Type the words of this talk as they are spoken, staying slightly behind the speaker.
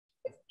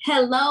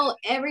Hello,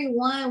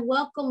 everyone.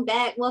 Welcome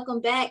back.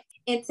 Welcome back.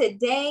 And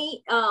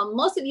today,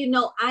 most of you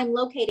know I'm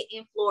located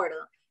in Florida,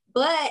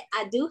 but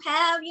I do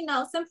have,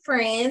 some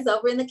friends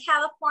over in the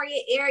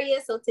California area.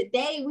 So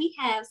today we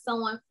have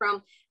someone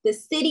from the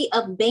city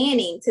of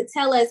Banning to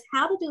tell us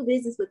how to do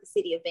business with the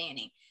city of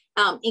Banning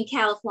in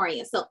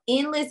California. So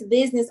endless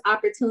business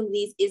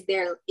opportunities is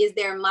their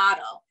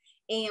motto.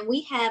 And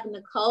we have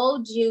Nicole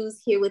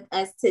Jews here with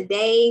us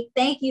today.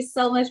 Thank you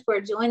so much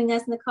for joining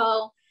us,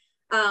 Nicole.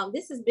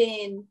 This has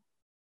been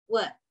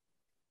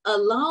a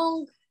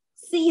long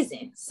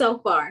season so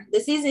far. The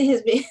season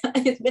has been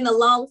it's been a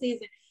long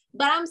season,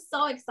 but I'm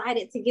so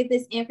excited to get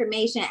this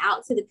information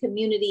out to the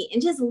community and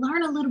just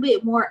learn a little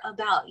bit more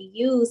about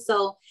you.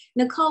 So,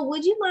 Nicole,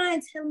 would you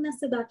mind telling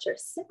us about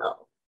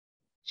yourself?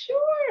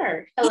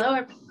 Sure. Hello,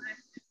 everyone.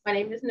 My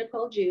name is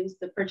Nicole Jews,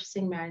 the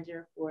purchasing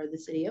manager for the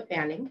city of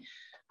Banning.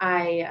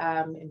 I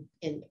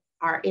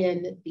are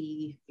in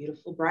the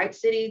beautiful, bright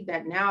city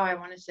that now I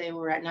want to say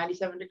we're at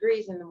 97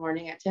 degrees in the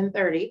morning at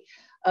 10:30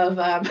 of,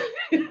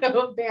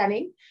 of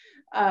Banning.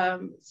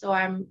 So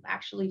I'm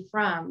actually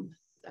from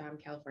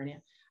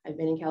California. I've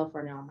been in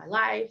California all my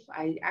life.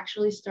 I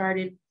actually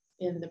started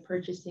in the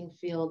purchasing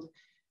field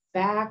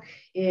back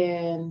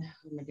in,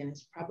 oh my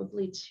goodness,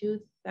 probably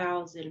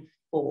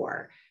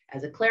 2004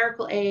 as a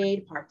clerical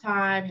aide,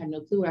 part-time, had no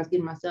clue what I was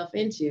getting myself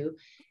into,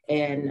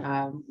 and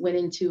went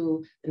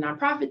into the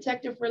nonprofit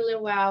sector for a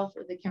little while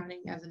for the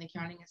accounting, as an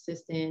accounting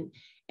assistant,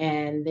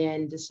 and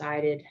then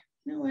decided,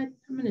 you know what,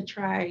 I'm gonna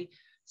try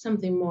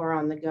something more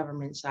on the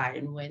government side,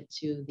 and went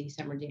to the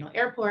San Bernardino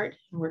Airport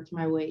and worked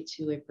my way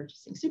to a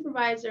purchasing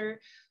supervisor,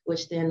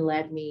 which then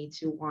led me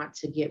to want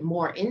to get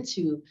more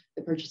into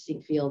the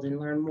purchasing field and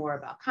learn more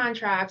about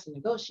contracts and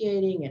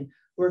negotiating and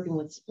working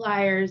with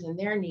suppliers and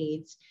their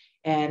needs.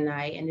 And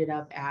I ended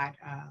up at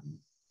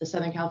the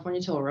Southern California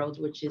Toll Roads,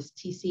 which is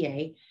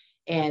TCA,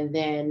 and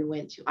then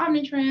went to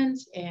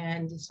OmniTrans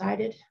and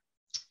decided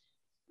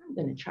I'm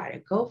going to try to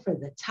go for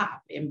the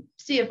top and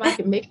see if I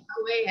can make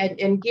my way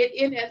and get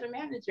in as a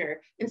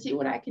manager and see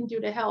what I can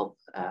do to help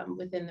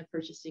within the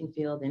purchasing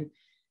field. And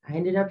I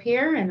ended up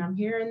here, and I'm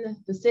here in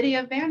the city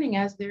of Banning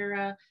as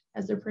their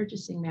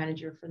purchasing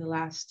manager for the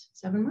last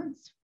 7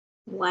 months.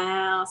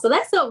 Wow. So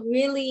that's a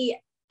really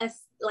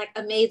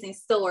amazing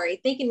story,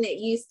 thinking that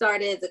you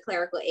started as a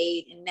clerical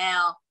aide and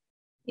now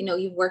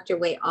you've worked your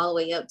way all the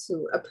way up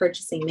to a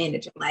purchasing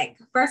manager. Like,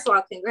 first of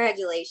all,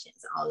 congratulations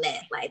on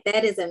that. Like,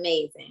 that is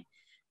amazing.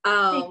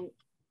 And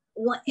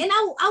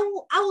I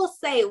will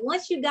say,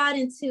 once you got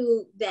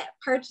into that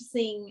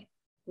purchasing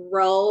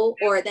role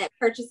or that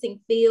purchasing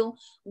field,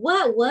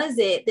 what was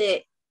it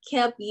that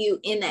kept you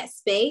in that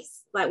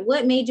space? Like,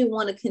 what made you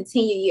want to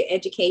continue your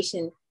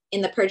education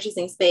in the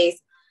purchasing space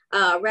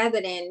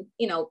rather than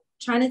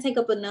trying to take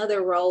up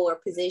another role or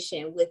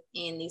position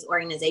within these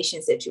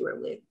organizations that you were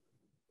with?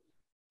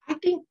 I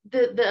think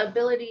the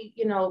ability,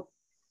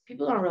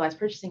 people don't realize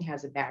purchasing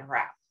has a bad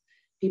rap.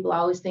 People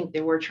always think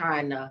that we're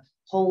trying to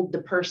hold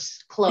the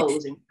purse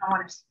closed and don't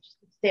want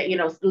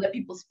to, let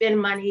people spend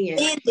money and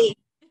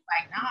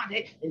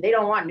they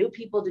don't want new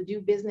people to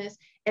do business.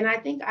 And I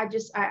think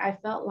I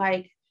felt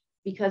like,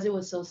 because it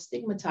was so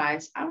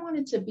stigmatized, I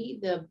wanted to be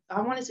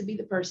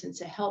the person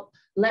to help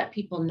let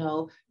people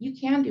know you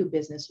can do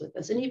business with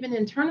us. And even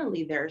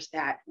internally, there's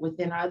that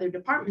within other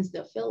departments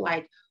that feel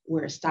like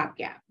we're a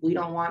stopgap. We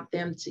don't want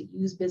them to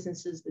use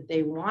businesses that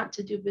they want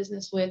to do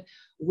business with.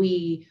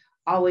 We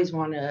always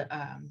want to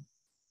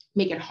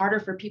make it harder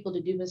for people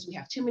to do this. We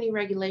have too many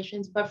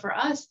regulations, but for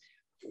us,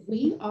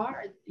 we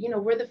are, we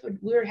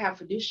have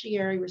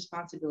fiduciary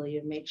responsibility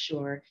to make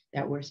sure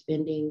that we're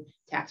spending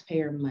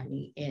taxpayer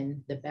money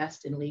in the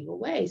best and legal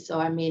way. So,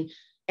 I mean,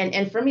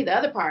 and for me, the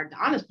other part,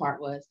 the honest part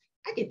was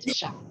I get to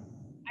shop.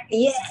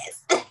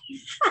 Yes.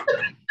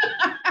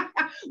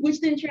 Which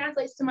then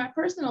translates to my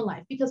personal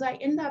life, because I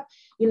end up,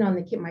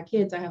 my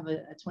kids, I have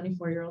a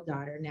 24-year-old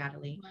daughter,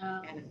 Natalie,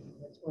 wow, and a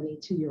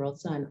 22-year-old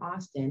son,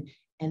 Austin.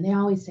 And they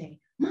always say,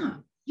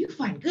 Mom, you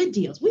find good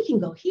deals. We can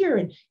go here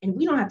and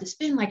we don't have to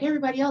spend like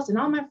everybody else. And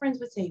all my friends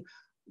would say,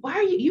 why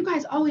are you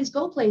guys always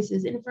go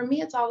places? And for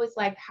me, it's always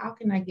like, how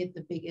can I get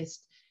the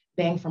biggest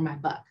bang for my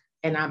buck?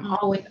 And I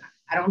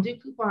don't do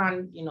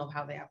coupon,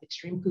 how they have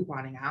extreme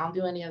couponing. I don't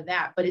do any of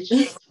that, but it's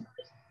just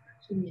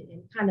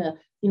and kind of,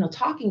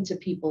 talking to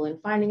people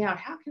and finding out,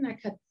 how can I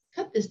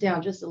cut this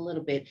down just a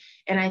little bit?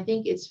 And I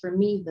think it's, for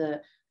me,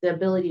 the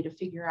ability to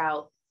figure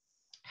out,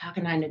 how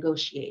can I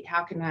negotiate?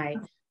 How can I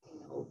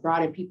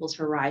broaden people's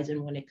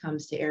horizon when it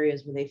comes to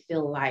areas where they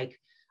feel like,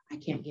 I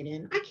can't get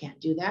in, I can't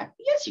do that.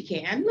 Yes, you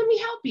can. Let me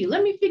help you.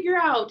 Let me figure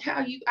out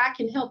how I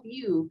can help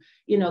you,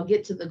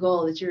 get to the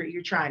goal that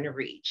you're trying to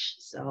reach.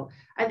 So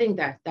I think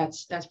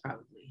that's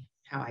probably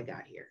how I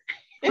got here.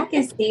 I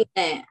can see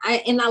that.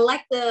 I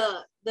like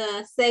the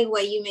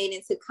segue you made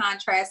into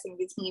contrasting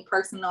between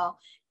personal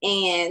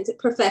and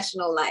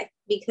professional life,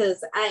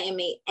 because I am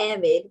an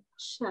avid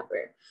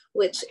shopper,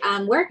 which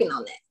I'm working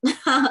on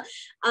that.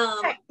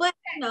 But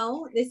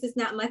this is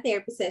not my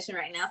therapy session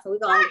right now, so we're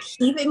gonna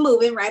keep it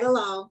moving right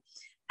along.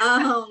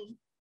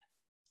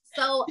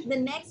 So the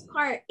next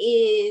part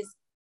is,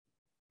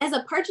 as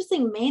a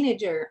purchasing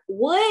manager,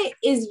 what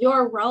is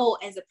your role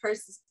as a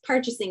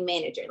purchasing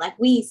manager? Like,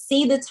 we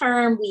see the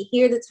term, we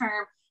hear the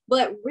term,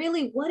 but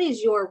really, what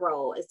is your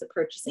role as the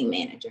purchasing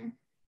manager?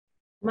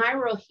 My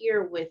role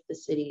here with the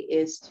city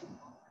is to,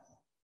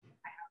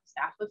 I have a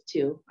staff of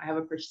two. I have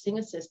a purchasing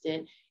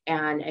assistant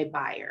and a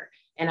buyer,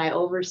 and I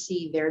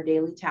oversee their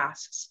daily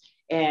tasks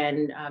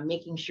and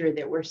making sure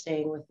that we're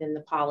staying within the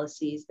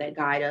policies that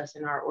guide us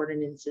and our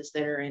ordinances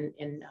that are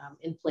in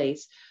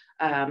place.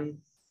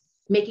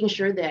 Making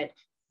sure that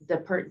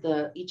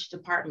each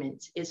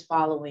department is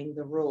following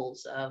the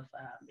rules of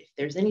if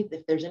there's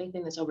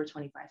anything that's over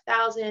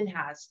 25,000,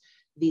 has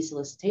the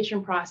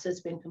solicitation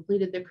process been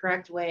completed the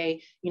correct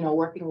way,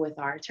 working with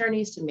our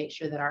attorneys to make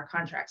sure that our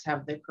contracts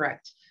have the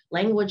correct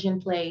language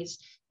in place,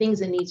 things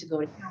that need to go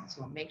to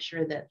council, make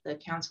sure that the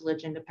council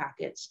agenda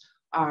packets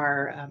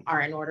are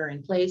in order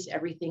in place,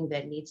 everything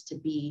that needs to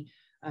be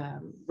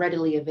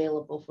readily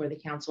available for the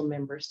council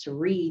members to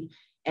read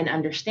and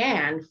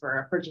understand for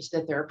a purchase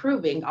that they're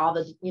approving, all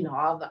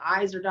the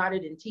I's are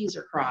dotted and T's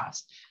are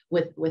crossed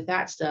with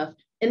that stuff.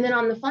 And then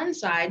on the fun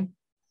side,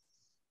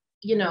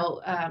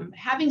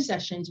 having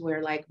sessions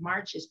where, like,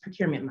 March is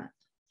procurement month.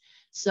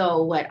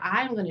 So what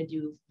I'm going to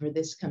do for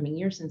this coming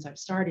year, since I've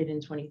started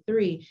in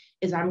 23,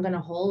 is I'm going to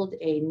hold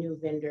a new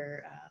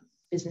vendor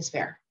business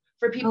fair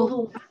for people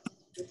who want to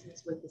do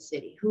business with the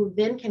city, who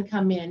then can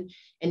come in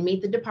and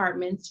meet the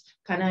departments,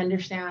 kind of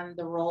understand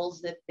the roles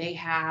that they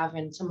have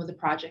and some of the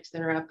projects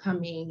that are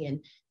upcoming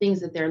and things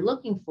that they're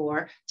looking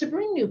for to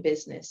bring new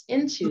business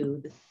into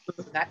the city.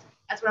 So that's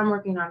what I'm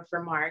working on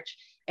for March.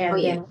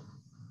 And then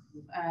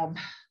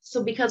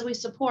so because we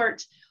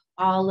support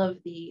all of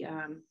the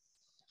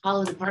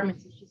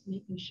departments, it's just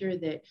making sure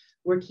that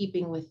we're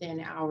keeping within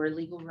our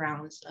legal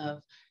rounds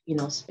of,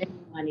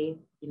 spending money,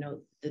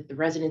 that the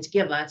residents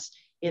give us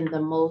in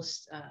the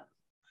most,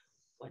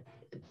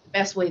 the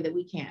best way that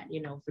we can,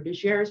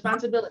 fiduciary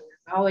responsibility.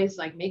 Always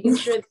like making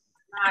sure that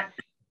we're not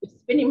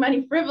spending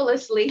money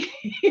frivolously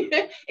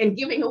and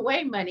giving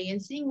away money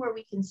and seeing where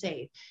we can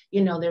save.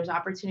 There's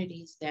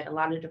opportunities that a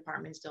lot of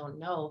departments don't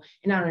know,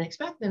 and I don't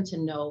expect them to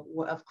know,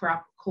 of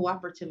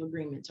cooperative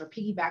agreements or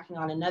piggybacking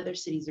on another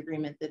city's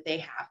agreement that they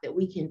have that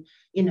we can,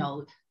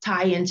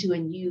 tie into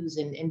and use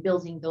and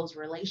building those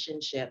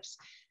relationships.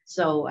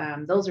 So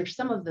those are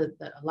some of a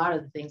lot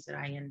of the things that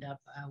I end up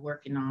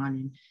working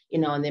on.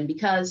 And then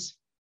because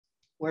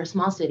we're a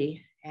small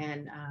city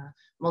and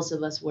most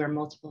of us wear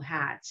multiple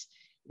hats,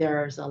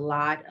 there's a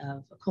lot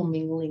of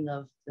commingling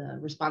of the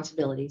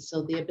responsibilities.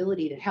 So the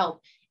ability to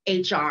help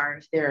HR,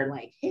 if they're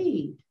like,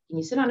 hey, can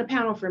you sit on a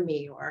panel for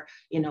me? Or,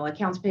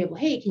 accounts payable,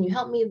 hey, can you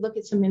help me look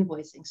at some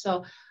invoicing?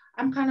 So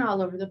I'm kind of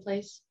all over the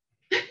place.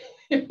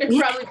 Probably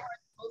more in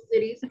most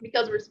cities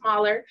because we're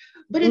smaller,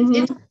 but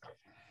it's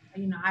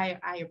I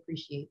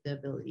appreciate the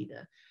ability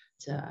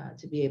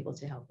to be able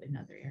to help in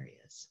other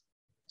areas.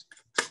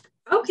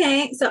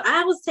 Okay, so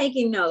I was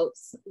taking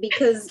notes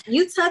because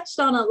you touched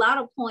on a lot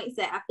of points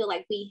that I feel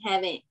like we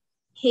haven't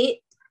hit.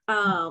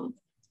 And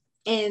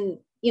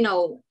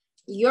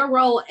your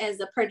role as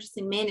a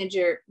purchasing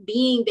manager,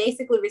 being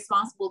basically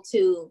responsible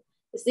to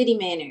the city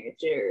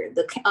manager,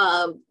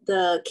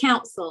 the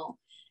council.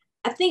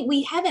 I think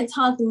we haven't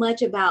talked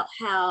much about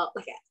how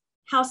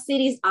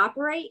cities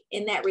operate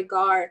in that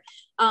regard.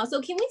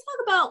 So can we talk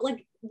about,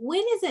 like,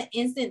 when is an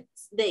instance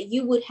that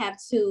you would have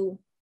to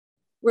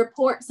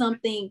report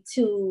something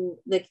to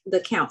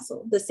the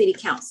council, the city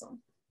council?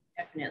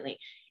 Definitely.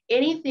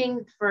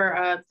 Anything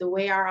for the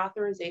way our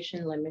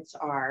authorization limits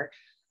are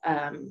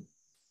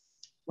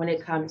when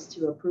it comes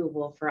to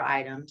approval for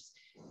items,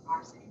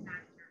 our city manager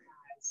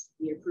has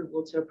the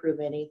approval to approve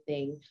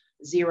anything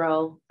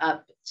 0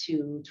 up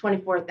to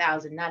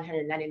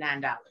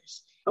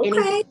 $24,999.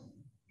 Okay.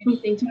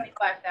 Anything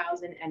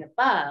 25,000 and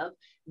above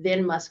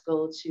then must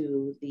go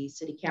to the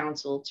city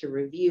council to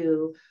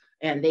review.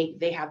 And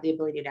they have the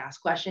ability to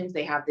ask questions.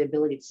 They have the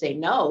ability to say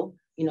no,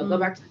 go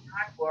back to the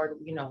drawing board.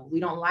 We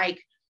don't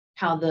like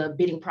how the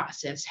bidding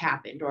process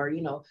happened, or,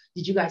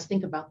 did you guys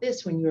think about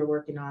this when you were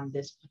working on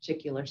this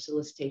particular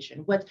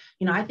solicitation?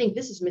 I think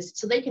this is missing.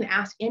 So they can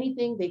ask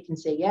anything. They can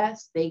say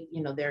yes.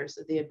 There's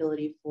the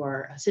ability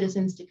for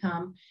citizens to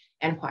come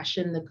and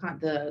question the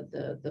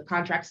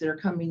contracts that are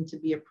coming to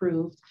be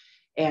approved.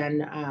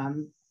 And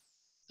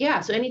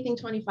so anything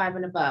 25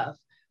 and above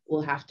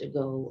will have to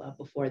go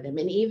before them.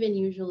 And even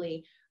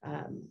usually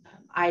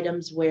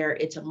items where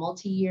it's a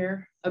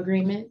multi-year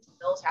agreement,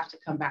 those have to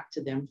come back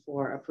to them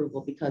for approval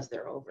because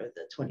they're over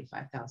the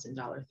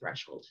 $25,000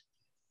 threshold.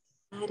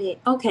 Got it.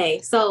 Okay,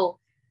 so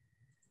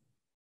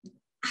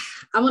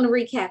I want to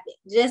recap it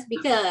just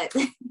because.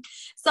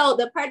 So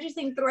the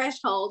purchasing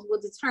thresholds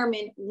will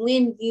determine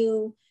when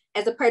you,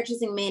 as a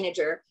purchasing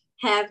manager,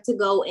 have to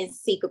go and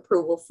seek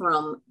approval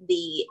from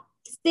the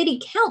city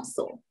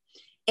council.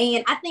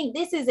 And I think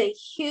this is a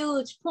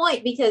huge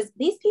point because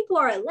these people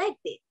are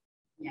elected.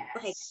 Yes.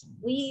 Like,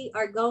 we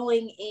are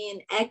going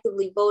and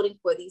actively voting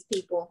for these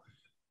people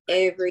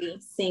every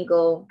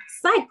single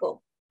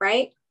cycle,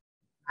 right?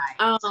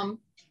 Right.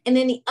 And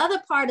then the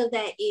other part of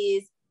that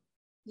is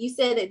you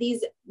said that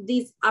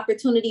these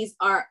opportunities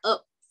are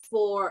up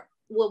for,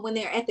 well, when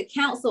they're at the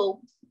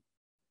council,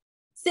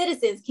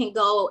 citizens can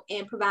go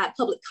and provide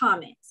public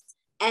comments,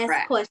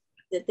 ask questions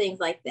and things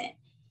like that.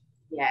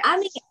 Yes. I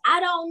mean, I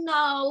don't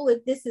know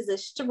if this is a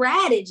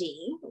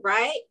strategy,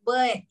 right?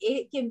 But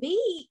it can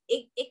be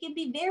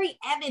very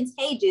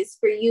advantageous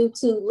for you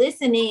to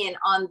listen in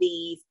on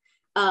these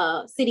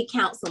city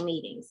council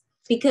meetings,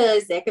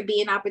 because there could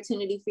be an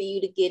opportunity for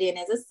you to get in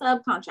as a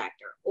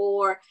subcontractor,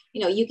 or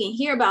you can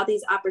hear about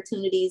these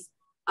opportunities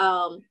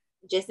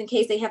just in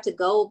case they have to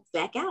go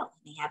back out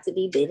and they have to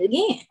be bid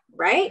again,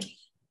 right?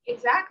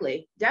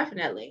 Exactly.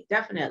 Definitely.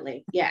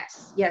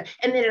 Yes.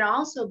 And then it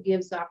also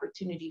gives the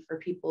opportunity for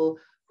people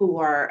who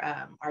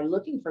are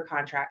looking for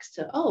contracts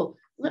to, oh,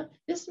 look,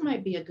 this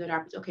might be a good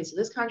opportunity. Okay, so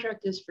this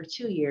contract is for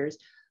 2 years.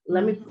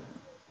 Let me put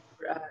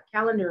a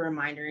calendar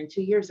reminder. In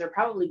 2 years, they're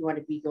probably going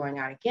to be going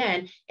out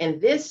again.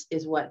 And this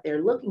is what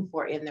they're looking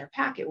for in their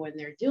packet when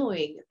they're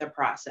doing the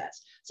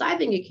process. So I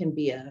think it can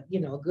be a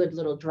good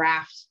little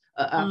draft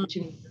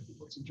opportunity for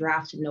people to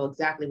draft, to know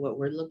exactly what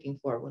we're looking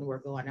for when we're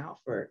going out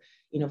for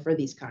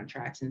these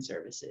contracts and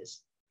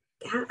services.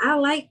 I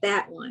like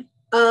that one.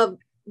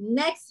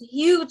 Next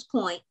huge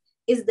point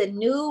is the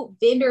new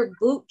vendor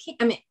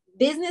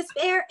business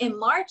fair in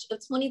March of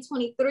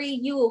 2023.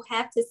 You will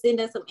have to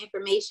send us some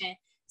information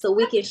so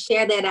we can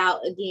share that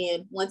out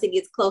again once it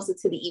gets closer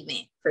to the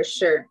event, for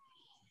sure.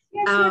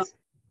 Yes.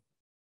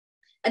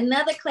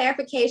 Another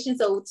clarification,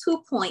 so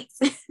 2 points.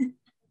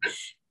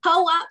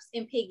 Co-ops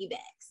and piggybacks.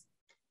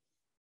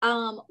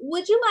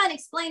 Would you mind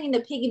explaining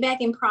the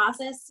piggybacking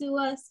process to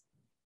us?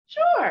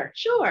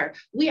 Sure.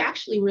 We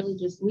actually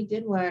we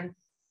did one,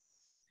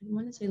 I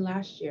want to say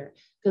last year,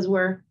 because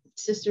we're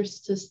sisters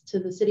to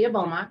the city of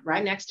Beaumont,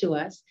 right next to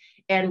us.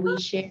 And we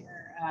share,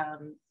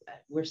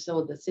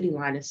 the city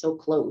line is so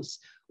close.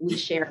 We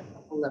share a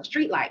couple of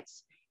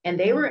streetlights, and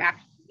they were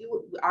actually,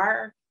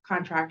 our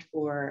contract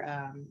for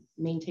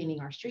maintaining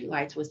our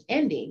streetlights was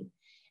ending.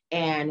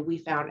 And we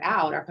found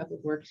out, our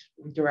public works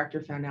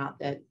director found out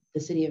that the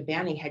city of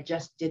Banning had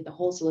just did the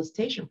whole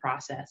solicitation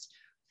process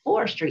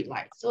for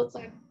streetlights. So it's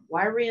like,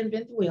 why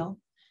reinvent the wheel?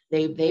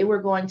 They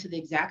were going to the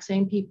exact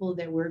same people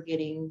that we're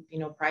getting,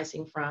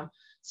 pricing from.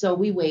 So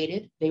we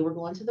waited. They were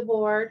going to the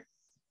board.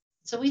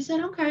 So we said,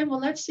 okay, well,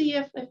 let's see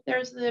if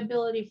there's the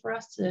ability for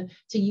us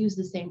to use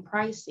the same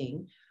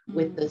pricing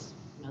with this,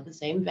 the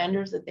same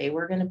vendors that they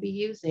were going to be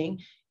using,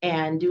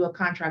 and do a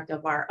contract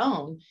of our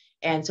own.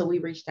 And so we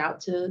reached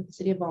out to the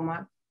city of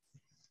Beaumont.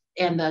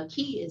 And the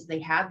key is they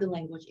have the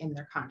language in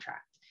their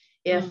contract.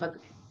 If a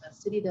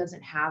city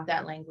doesn't have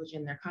that language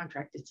in their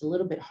contract, it's a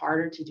little bit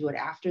harder to do it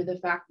after the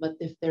fact. But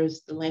if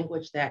there's the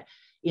language that,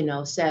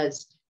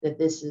 says that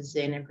this is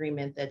an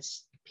agreement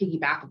that's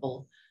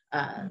piggybackable,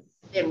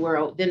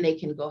 then they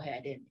can go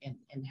ahead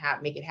and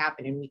make it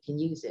happen, and we can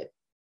use it.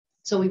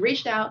 So we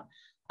reached out.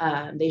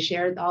 They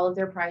shared all of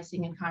their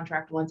pricing and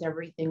contract once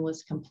everything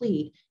was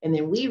complete. And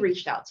then we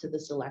reached out to the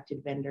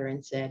selected vendor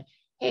and said,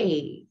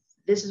 hey,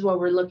 this is what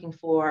we're looking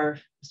for: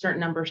 a certain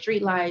number of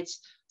streetlights,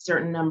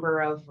 certain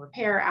number of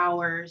repair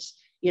hours,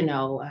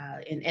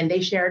 and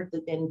they shared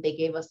and they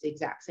gave us the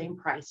exact same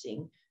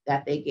pricing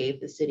that they gave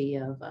the city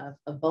of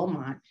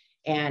Beaumont.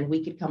 And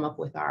we could come up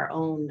with our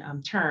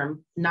own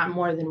term, not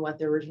more than what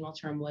the original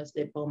term was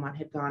that Beaumont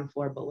had gone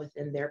for, but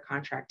within their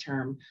contract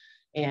term.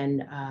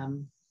 And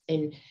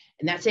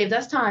that saved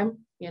us time.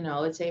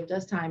 It saved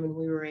us time, and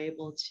we were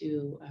able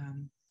to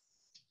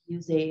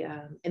use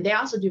and they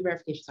also do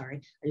verification.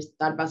 Sorry, I just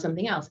thought about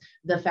something else.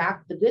 The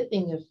good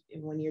thing of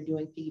when you're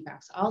doing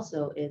piggybacks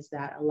also is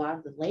that a lot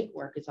of the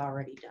legwork is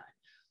already done,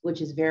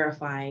 which is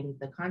verifying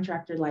the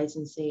contractor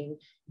licensing,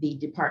 the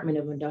Department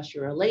of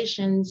Industrial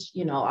Relations,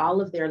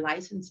 all of their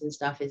license and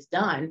stuff is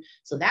done.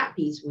 So that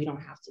piece, we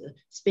don't have to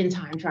spend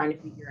time trying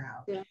to figure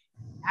out. Yeah.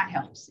 That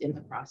helps in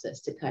the process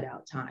to cut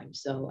out time.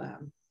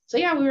 So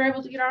yeah, we were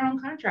able to get our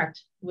own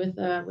contract with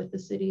the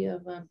city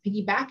of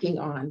piggybacking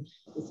on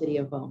the city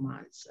of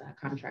Beaumont's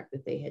contract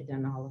that they had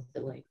done all of the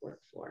legwork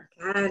for.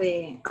 Got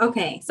it.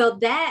 Okay, so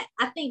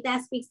I think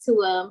that speaks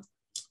to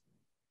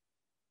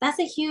that's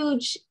a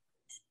huge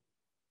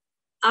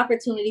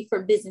opportunity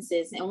for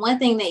businesses. And one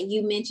thing that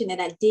you mentioned that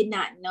I did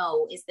not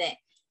know is that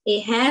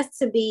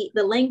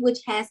the language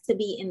has to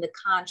be in the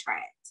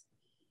contract.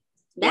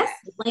 That's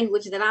the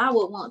language that I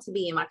would want to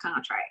be in my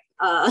contract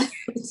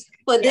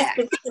for this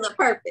particular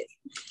purpose.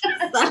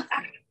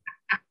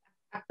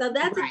 So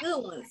that's a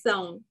good one.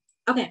 So,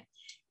 okay.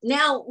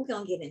 Now we're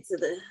going to get into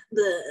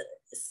the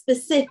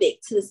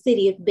specific to the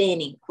city of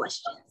Banning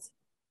questions.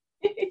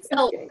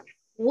 So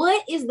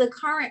what is the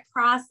current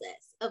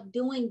process of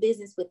doing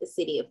business with the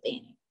city of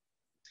Banning?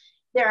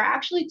 There are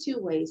actually 2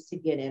 ways to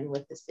get in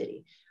with the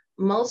city.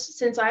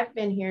 Since I've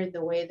been here,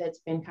 the way that's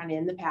been kind of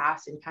in the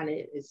past and kind of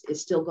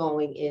is still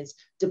going is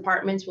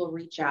departments will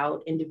reach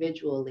out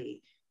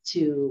individually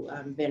to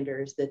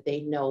vendors that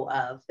they know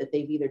of, that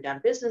they've either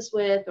done business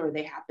with, or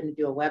they happen to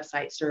do a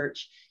website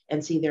search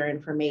and see their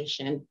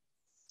information,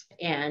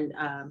 and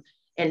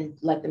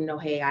let them know,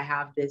 hey,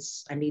 I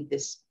need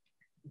this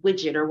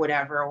widget or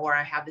whatever, or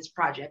I have this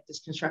project,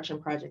 this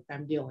construction project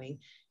I'm doing,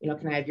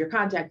 can I have your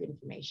contact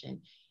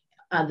information?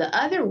 The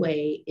other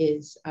way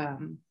is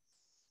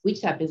we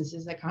just have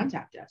businesses that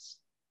contact us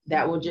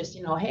that will just,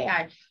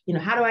 hey,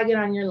 how do I get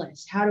on your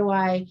list? How do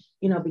I,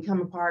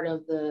 become a part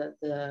of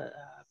the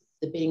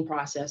bidding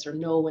process, or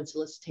know when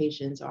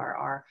solicitations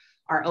are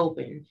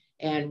open?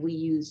 And we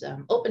use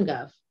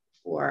OpenGov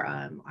for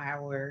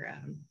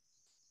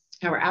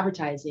our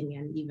advertising,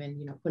 and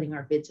even, putting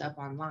our bids up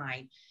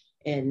online.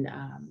 And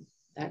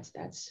that's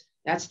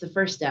the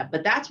first step.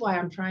 But that's why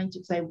I'm trying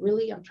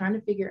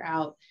to figure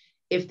out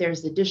if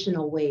there's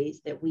additional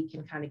ways that we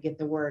can kind of get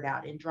the word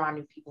out and draw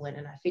new people in.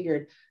 And I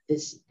figured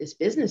this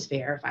business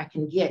fair, if I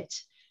can get,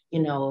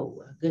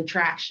 good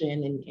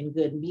traction and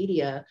good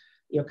media,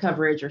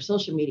 coverage or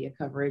social media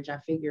coverage, I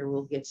figure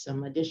we'll get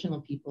some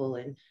additional people.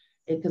 And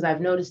because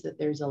I've noticed that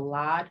there's a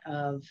lot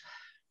of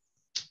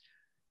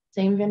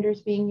same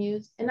vendors being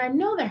used. And I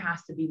know there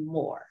has to be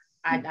more.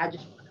 I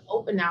just want to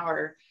open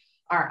our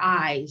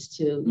eyes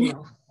to,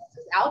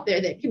 what's out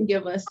there that can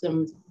give us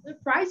some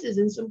good prices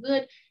and some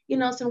good,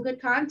 some good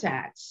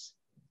contacts.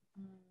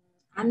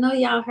 I know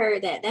y'all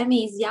heard that. That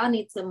means y'all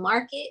need to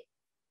market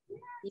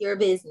your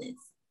business.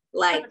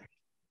 Like,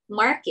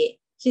 market.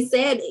 She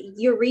said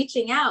you're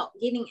reaching out,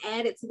 getting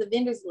added to the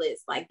vendors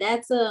list. Like,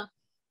 that's a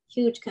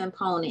huge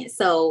component.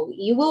 So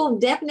you will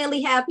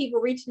definitely have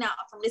people reaching out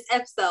from this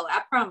episode.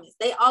 I promise.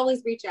 They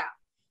always reach out.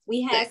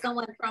 We had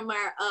someone from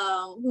our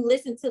who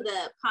listened to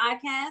the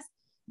podcast.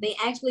 They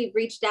actually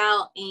reached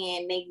out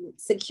and they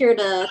secured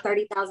a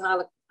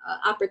 $30,000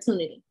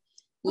 opportunity.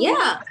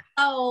 Yeah.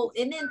 So,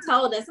 and then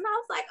told us, and I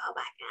was like, oh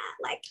my God,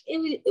 like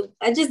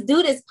I just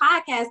do this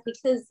podcast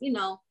because,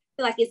 I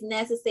feel like it's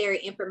necessary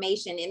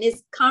information, and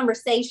it's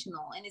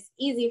conversational, and it's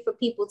easy for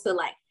people to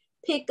like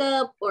pick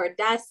up or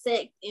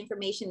dissect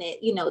information that,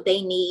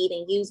 they need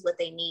and use what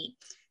they need.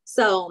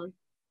 So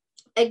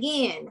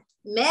again,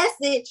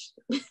 message,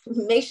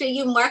 make sure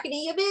you're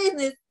marketing your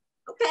business.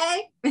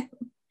 Okay.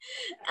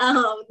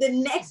 The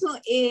next one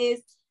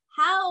is,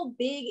 how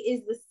big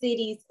is the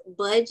city's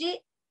budget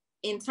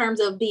in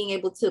terms of being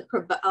able to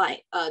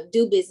provide,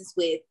 do business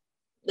with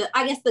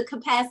the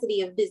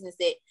capacity of business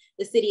that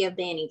the city of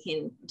Banning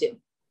can do?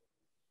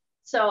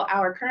 So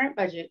our current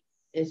budget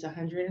is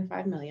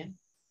 $105 million.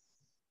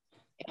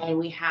 And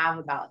we have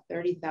about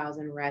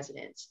 30,000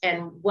 residents.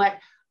 And what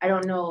I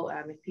don't know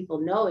if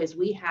people know is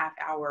we have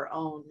our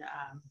own,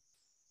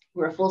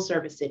 we're a full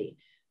service city.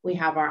 We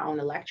have our own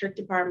electric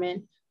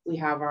department. We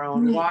have our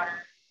own water,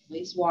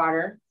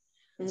 wastewater.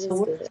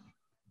 So we're a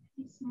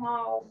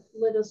small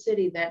little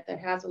city that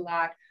has a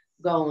lot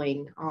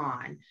going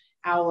on.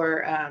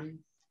 Our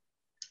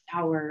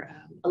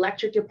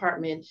electric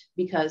department,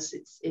 because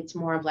it's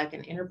more of like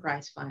an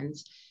enterprise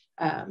funds,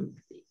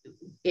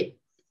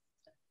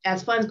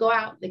 as funds go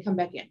out, they come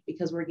back in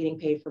because we're getting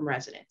paid from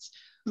residents.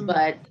 Mm-hmm.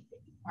 But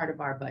part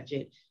of our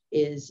budget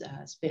is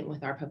spent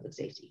with our public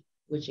safety,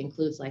 which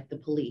includes like the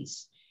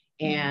police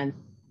and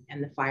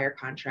the fire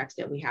contracts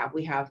that we have.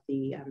 We have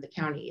the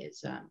county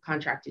is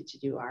contracted to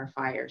do our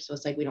fire. So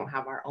it's like we don't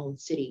have our own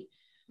city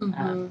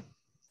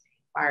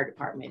fire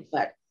department,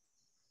 but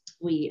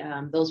we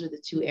those are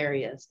the two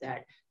areas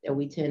that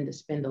we tend to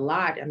spend a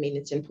lot. I mean,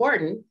 it's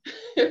important,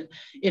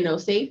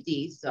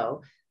 safety.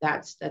 So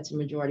that's a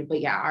majority.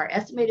 But yeah, our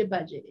estimated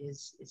budget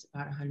is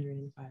about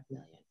 105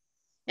 million.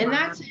 And wow.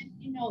 That's,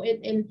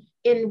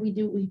 and we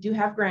do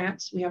have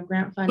grants. We have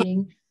grant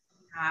funding.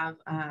 We have,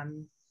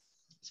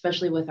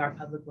 especially with our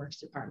public works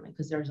department,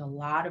 because there's a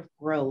lot of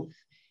growth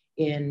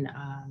in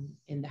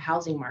the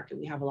housing market.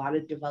 We have a lot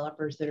of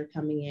developers that are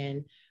coming in.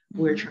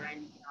 Mm-hmm. We're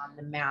trying to get on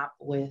the map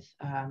with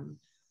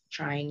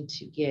trying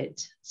to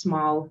get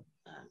small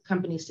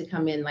companies to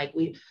come in. Like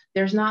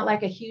there's not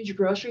like a huge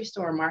grocery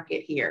store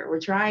market here. We're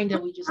trying to,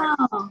 we just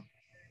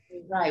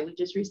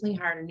recently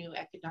hired a new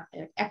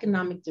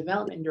economic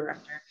development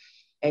director,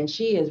 and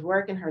she is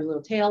working her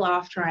little tail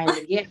off trying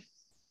to get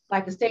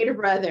like a Stater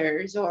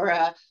Brothers or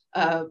a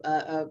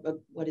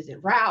what is it,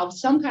 Ralph's,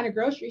 some kind of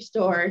grocery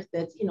store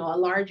that's, a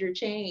larger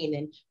chain.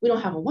 And we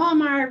don't have a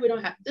Walmart.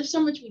 There's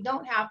so much we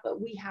don't have, but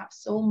we have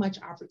so much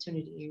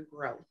opportunity and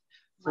growth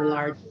for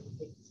large,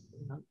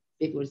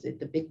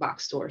 the big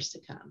box stores to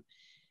come.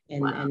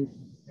 And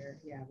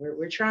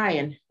we're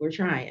trying.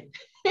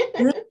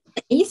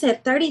 You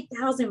said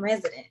 30,000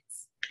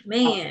 residents,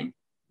 man.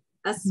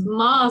 A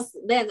small,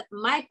 that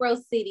micro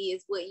city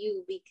is what you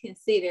would be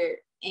considered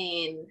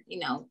in,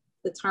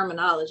 the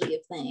terminology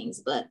of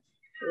things. But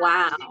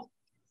wow,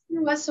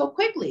 it was so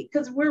quickly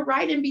because we're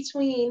right in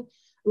between.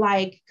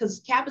 Like,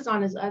 because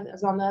Cabazon is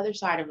on the other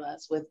side of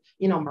us with,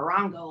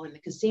 Morongo and the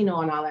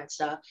casino and all that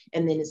stuff.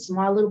 And then it's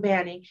small little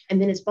Banning,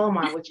 and then it's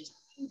Beaumont, which is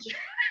huge.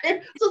 So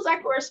it's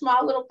like we're a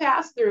small little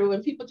pass through,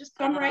 and people just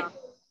come right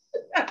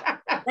through.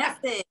 That's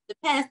it, the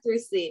pass through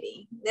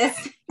city.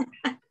 That's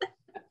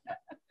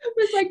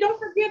it's like, don't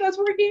forget us,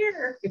 we're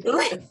here.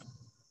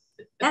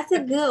 That's a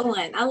good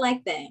one. I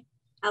like that.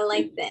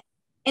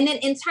 And then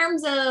in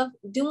terms of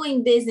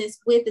doing business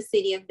with the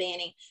city of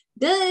Banning,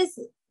 does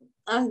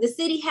the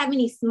city have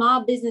any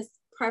small business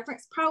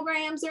preference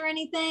programs or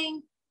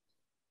anything?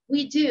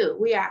 We do.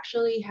 We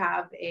actually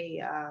have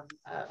a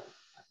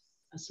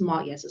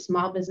small, yes, a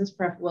small business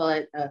pref.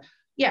 Well,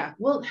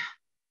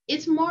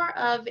 it's more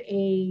of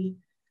a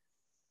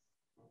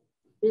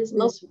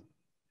business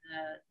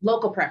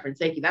local preference.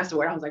 Thank you. That's the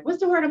word. I was like, what's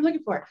the word I'm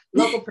looking for?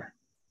 Local preference.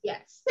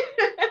 Yes.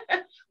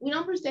 We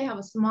don't per se have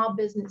a small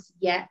business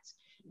yet.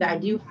 That I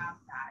do have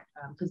that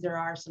because there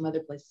are some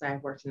other places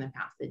I've worked in the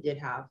past that did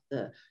have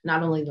the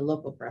not only the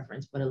local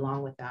preference, but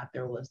along with that,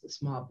 there was the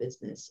small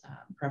business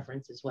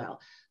preference as well.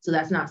 So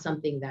that's not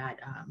something that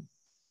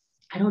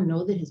I don't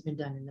know that has been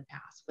done in the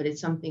past, but it's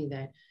something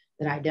that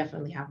I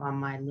definitely have on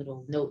my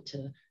little note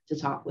to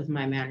talk with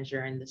my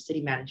manager and the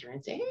city manager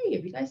and say, hey,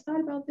 have you guys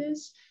thought about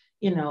this?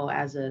 You know,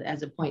 as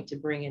a point to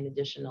bring in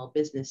additional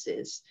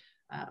businesses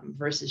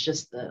versus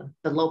just the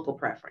local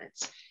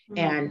preference.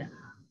 And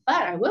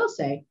but I will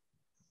say,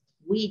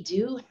 we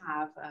do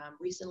have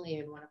recently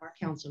in one of our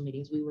council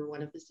meetings, we were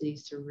one of the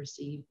cities to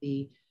receive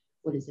the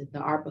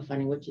ARPA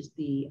funding, which is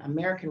the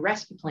American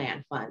Rescue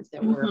Plan funds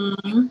that were at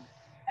the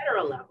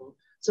federal level.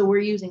 So we're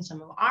using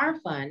some of our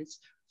funds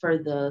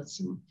for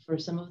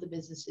some of the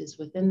businesses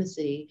within the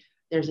city.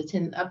 There's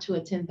up to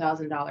a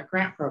 $10,000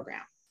 grant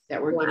program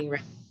that we're getting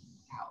ready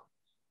out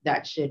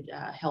that should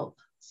help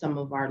some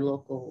of our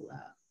local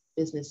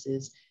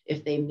businesses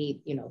if they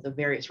meet, you know, the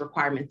various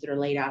requirements that are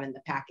laid out in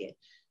the packet.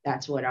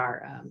 That's what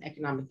our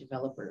economic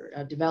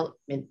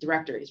development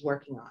director is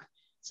working on.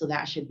 So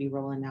that should be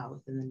rolling out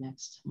within the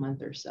next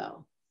month or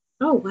so.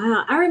 Oh,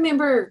 wow. I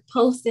remember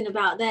posting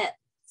about that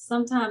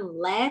sometime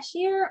last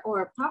year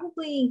or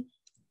probably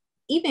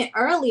even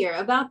earlier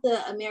about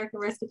the American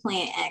Rescue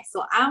Plan Act.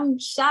 So I'm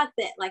shocked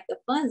that like the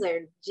funds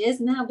are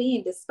just now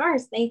being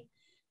dispersed.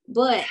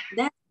 But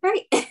that's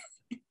great.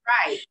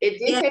 Right. It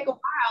did take a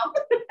while.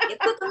 It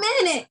took a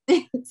minute.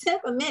 It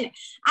took a minute.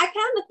 I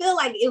kind of feel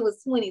like it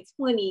was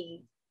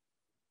 2020.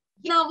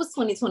 No, it was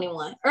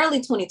 2021,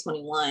 early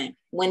 2021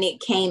 when it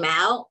came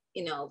out,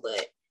 you know,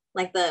 but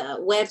like the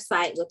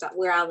website with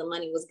where all the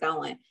money was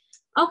going.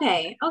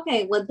 Okay.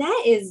 Well,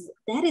 that is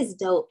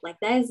dope. Like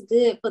that is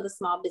good for the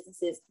small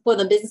businesses, for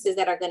the businesses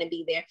that are going to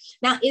be there.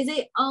 Now, is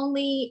it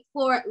only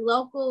for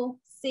local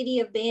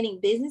City of Banning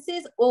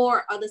businesses,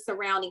 or are the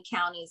surrounding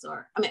counties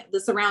the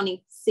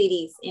surrounding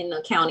cities in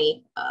the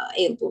county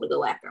able to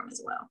go after them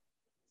as well?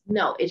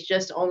 No, it's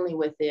just only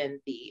within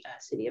the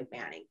City of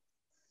Banning.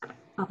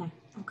 Okay.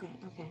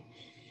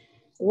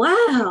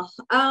 Wow.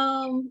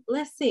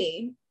 Let's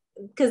see,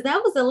 because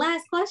that was the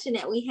last question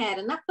that we had,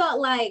 and I felt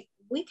like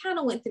we kind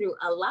of went through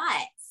a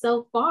lot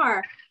so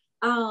far.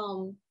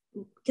 Go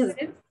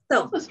ahead.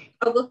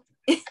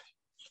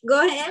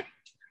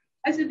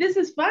 I said, this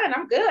is fun.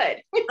 I'm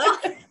good.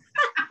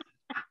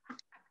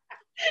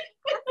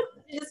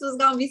 This was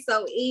gonna be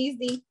so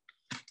easy.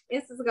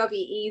 This is gonna be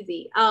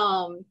easy.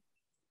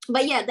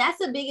 But yeah, that's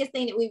the biggest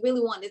thing that we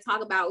really wanted to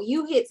talk about.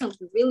 You hit some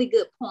really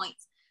good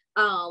points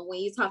when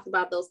you talked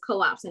about those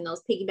co-ops and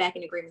those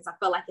piggybacking agreements. I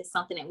feel like it's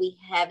something that we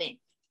haven't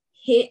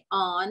hit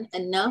on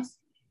enough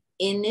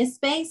in this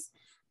space.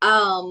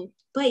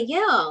 But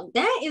yeah,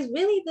 that is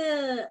really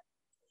the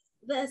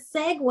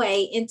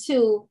segue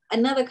into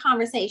another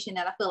conversation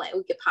that I feel like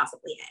we could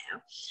possibly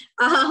have.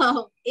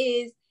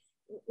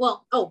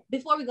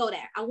 Before we go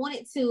there, I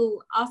wanted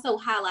to also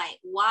highlight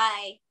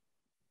why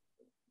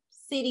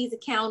cities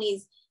and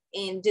counties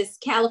and just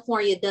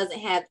California doesn't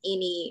have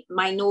any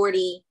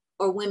minority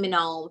or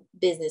women-owned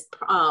business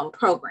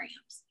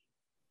programs.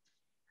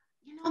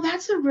 You know,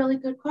 that's a really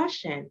good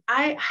question.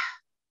 I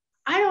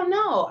don't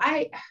know.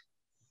 I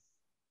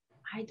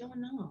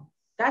don't know.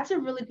 That's a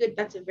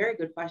very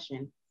good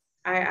question.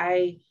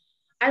 I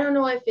don't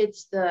know if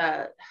it's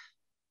the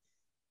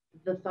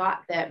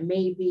thought that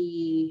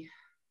maybe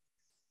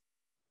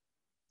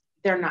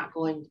they're not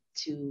going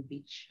to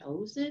be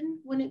chosen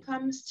when it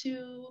comes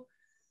to,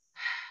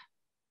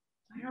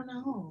 I don't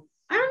know.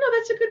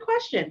 That's a good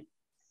question.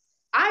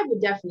 I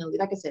would definitely,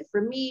 like I said,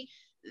 for me,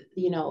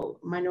 you know,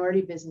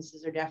 minority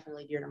businesses are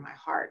definitely dear to my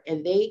heart,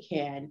 and they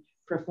can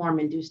perform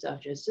and do stuff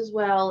just as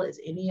well as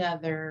any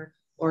other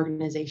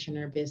organization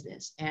or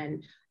business.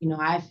 And, you know,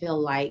 I feel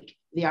like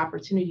the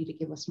opportunity to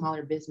give a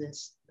smaller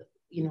business,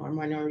 you know, or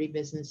minority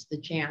business the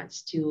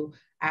chance to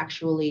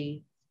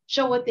actually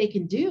show what they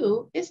can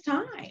do is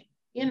time.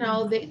 You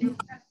know, we've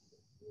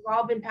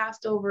all been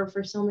passed over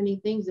for so many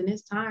things, and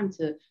it's time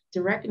to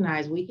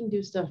recognize we can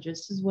do stuff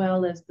just as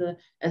well as the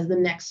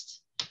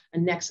next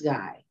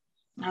guy.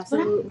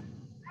 Absolutely.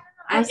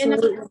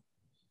 Absolutely.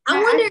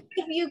 I wonder if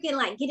you can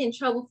like get in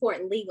trouble for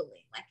it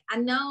legally. Like I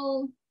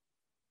know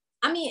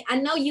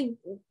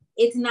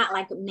it's not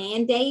like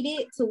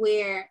mandated to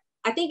where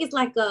I think it's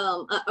like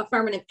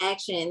affirmative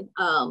action,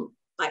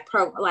 like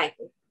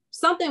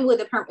something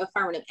with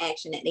affirmative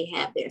action that they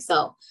have there.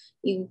 So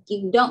you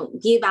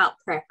don't give out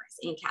preference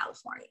in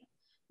California.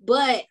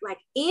 But like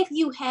if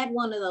you had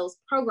one of those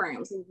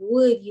programs,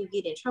 would you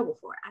get in trouble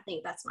for it? I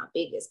think that's my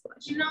biggest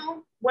question. You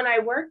know, when I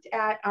worked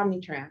at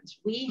OmniTrans,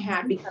 we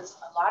had, because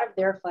a lot of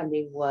their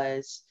funding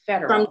was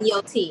federal. From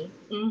DOT.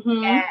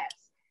 Mm-hmm. Yes.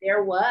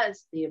 there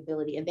was the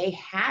ability, and they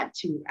had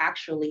to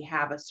actually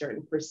have a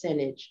certain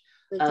percentage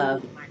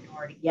of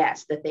minority,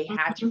 yes, that they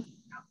had to.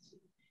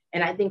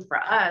 And I think for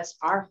us,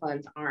 our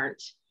funds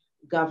aren't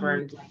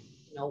governed,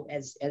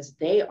 as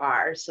they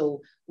are.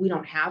 So we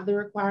don't have the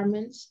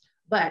requirements,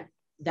 but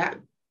that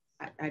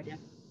I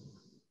definitely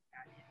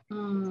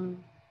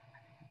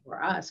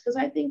for us, because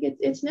I think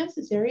it's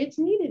necessary, it's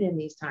needed in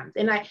these times.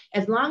 And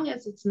as long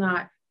as it's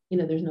not,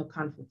 there's no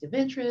conflict of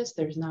interest,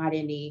 there's not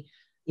any,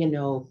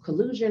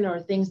 collusion or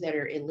things that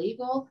are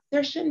illegal,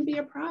 there shouldn't be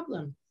a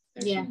problem.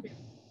 We're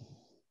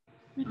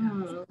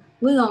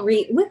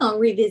gonna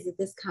revisit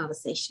this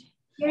conversation.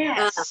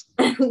 Yes.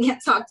 We got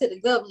to talk to the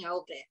governor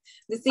over there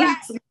to see. Right.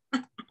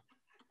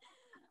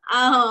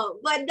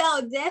 But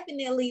no,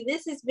 definitely,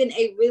 this has been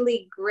a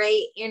really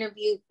great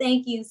interview.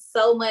 Thank you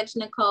so much,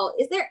 Nicole.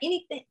 Is there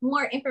anything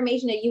more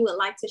information that you would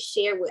like to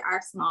share with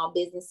our small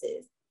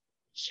businesses?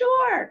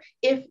 Sure.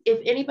 If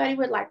anybody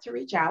would like to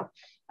reach out,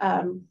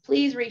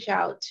 please reach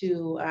out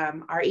to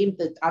our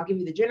email. I'll give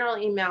you the general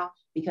email,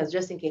 because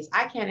just in case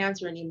I can't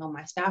answer an email,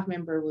 my staff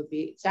members would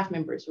be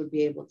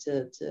able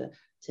to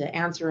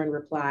answer and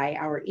reply.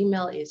 Our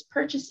email is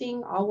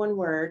purchasing, all one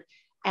word,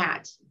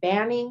 at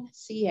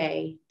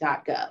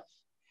banningca.gov.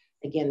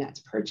 Again,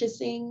 that's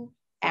purchasing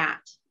at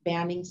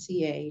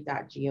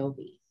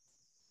banningca.gov.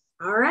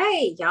 All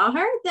right, y'all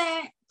heard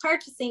that.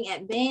 Purchasing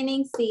at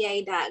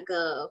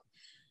banningca.gov.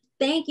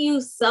 Thank you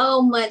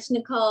so much,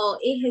 Nicole.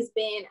 It has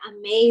been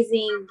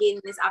amazing getting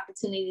this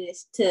opportunity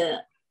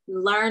to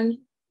learn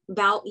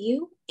about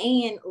you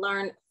and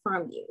learn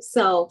from you.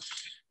 So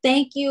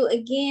thank you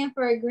again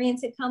for agreeing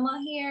to come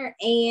on here.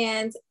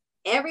 And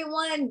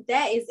everyone,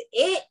 that is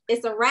it.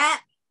 It's a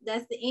wrap.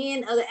 That's the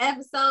end of the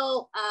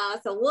episode.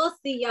 So we'll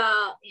see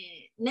y'all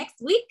next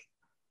week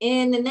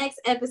in the next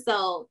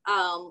episode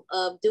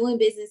of Doing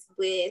Business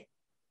with,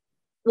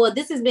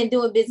 this has been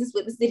Doing Business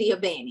with the City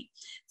of Banning.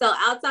 So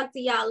I'll talk to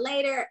y'all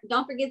later.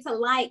 Don't forget to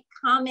like,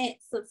 comment,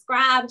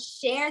 subscribe,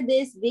 share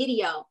this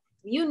video.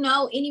 You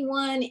know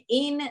anyone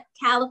in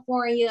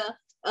California,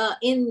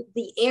 in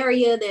the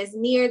area that's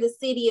near the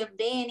city of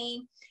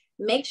Banning,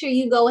 make sure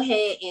you go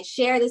ahead and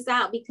share this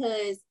out,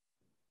 because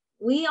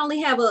we only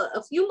have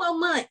a few more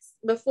months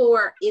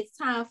before it's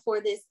time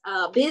for this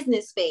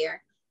business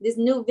fair, this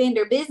new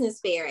vendor business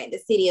fair at the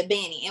city of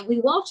Banning. And we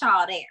want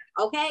y'all there,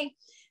 okay?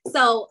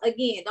 So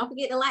again, don't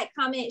forget to like,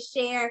 comment,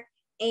 share,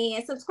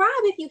 and subscribe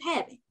if you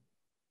haven't.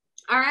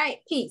 All right,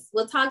 peace.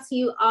 We'll talk to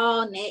you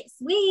all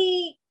next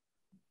week.